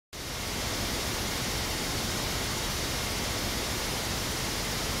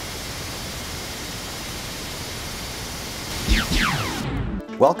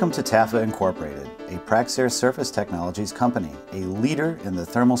Welcome to Tafa Incorporated, a Praxair Surface Technologies company, a leader in the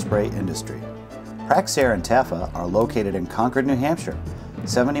thermal spray industry. Praxair and Tafa are located in Concord, New Hampshire,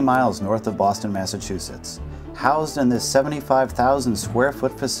 70 miles north of Boston, Massachusetts. Housed in this 75,000 square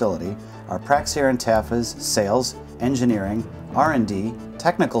foot facility are Praxair and Tafa's sales, engineering, R&D,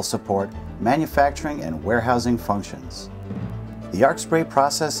 technical support, manufacturing, and warehousing functions. The arc spray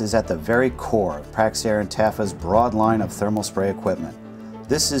process is at the very core of Praxair and Tafa's broad line of thermal spray equipment.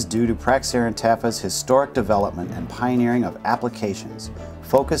 This is due to Praxair and Tafa's historic development and pioneering of applications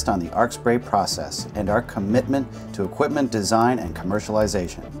focused on the arc spray process and our commitment to equipment design and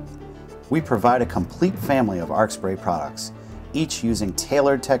commercialization. We provide a complete family of arc spray products, each using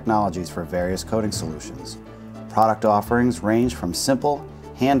tailored technologies for various coating solutions. Product offerings range from simple,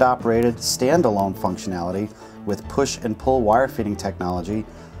 hand-operated, standalone functionality with push and pull wire feeding technology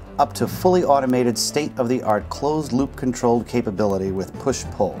up to fully automated state-of-the-art closed-loop controlled capability with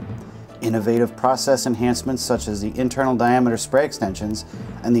push-pull. Innovative process enhancements such as the internal diameter spray extensions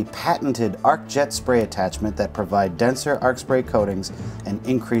and the patented arc jet spray attachment that provide denser arc spray coatings and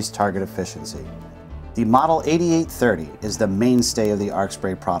increased target efficiency. The Model 8830 is the mainstay of the arc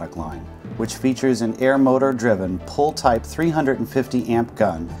spray product line, which features an air motor-driven pull-type 350 amp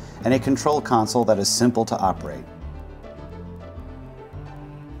gun and a control console that is simple to operate.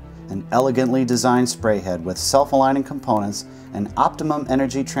 An elegantly designed spray head with self-aligning components and optimum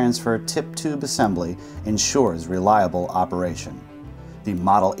energy transfer tip tube assembly ensures reliable operation. The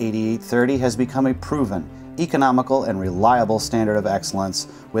Model 8830 has become a proven, economical, and reliable standard of excellence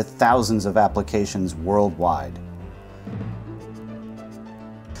with thousands of applications worldwide.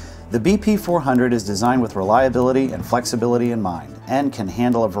 The BP400 is designed with reliability and flexibility in mind and can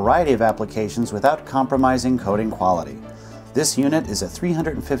handle a variety of applications without compromising coating quality. This unit is a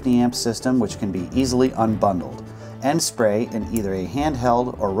 350 amp system which can be easily unbundled and spray in either a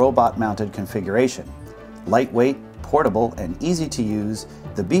handheld or robot mounted configuration. Lightweight, portable, and easy to use,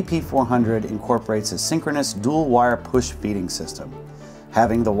 the BP400 incorporates a synchronous dual wire push feeding system.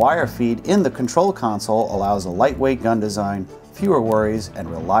 Having the wire feed in the control console allows a lightweight gun design, fewer worries,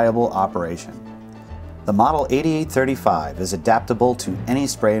 and reliable operation. The Model 8835 is adaptable to any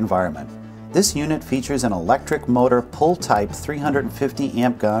spray environment. This unit features an electric motor pull-type 350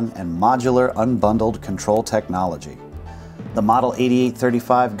 amp gun and modular unbundled control technology. The Model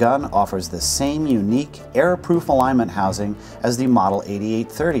 8835 gun offers the same unique air-proof alignment housing as the Model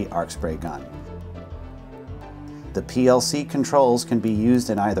 8830 arc spray gun. The PLC controls can be used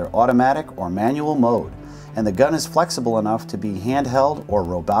in either automatic or manual mode, and the gun is flexible enough to be handheld or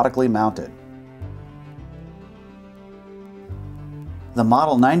robotically mounted. The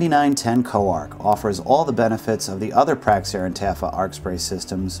Model 9910 Co-Arc offers all the benefits of the other Praxair and Tafa arc spray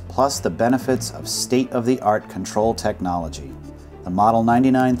systems, plus the benefits of state-of-the-art control technology. The Model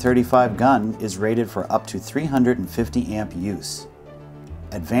 9935 gun is rated for up to 350 amp use.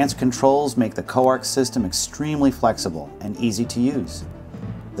 Advanced controls make the Co-Arc system extremely flexible and easy to use.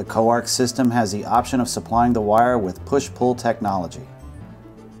 The Co-Arc system has the option of supplying the wire with push-pull technology.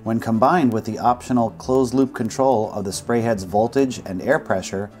 When combined with the optional closed-loop control of the spray head's voltage and air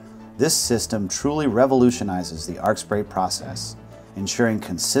pressure, this system truly revolutionizes the arc spray process, ensuring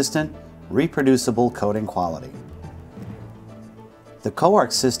consistent, reproducible coating quality. The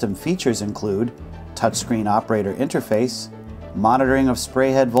Co-Arc system features include touchscreen operator interface, monitoring of spray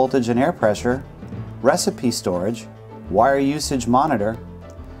head voltage and air pressure, recipe storage, wire usage monitor,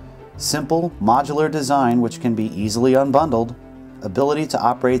 simple modular design which can be easily unbundled, ability to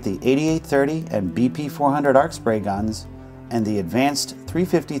operate the 8830 and BP400 arc spray guns, and the advanced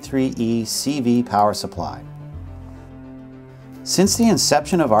 353E CV power supply. Since the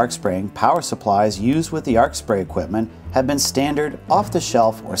inception of arc spraying, power supplies used with the arc spray equipment have been standard,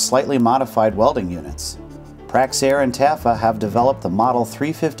 off-the-shelf, or slightly modified welding units. Praxair and Tafa have developed the Model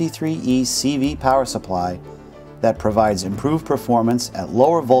 353E CV power supply that provides improved performance at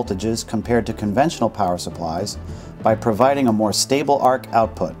lower voltages compared to conventional power supplies by providing a more stable arc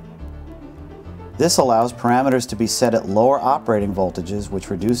output. This allows parameters to be set at lower operating voltages, which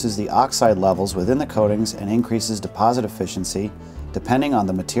reduces the oxide levels within the coatings and increases deposit efficiency depending on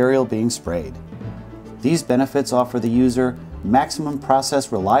the material being sprayed. These benefits offer the user maximum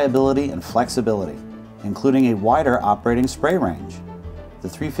process reliability and flexibility, including a wider operating spray range. The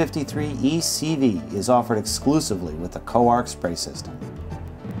 353E CV is offered exclusively with the Co-Arc spray system.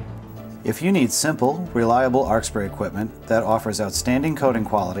 If you need simple, reliable arc spray equipment that offers outstanding coating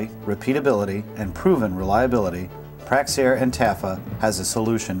quality, repeatability, and proven reliability, Praxair and Tafa has a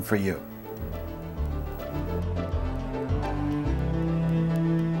solution for you.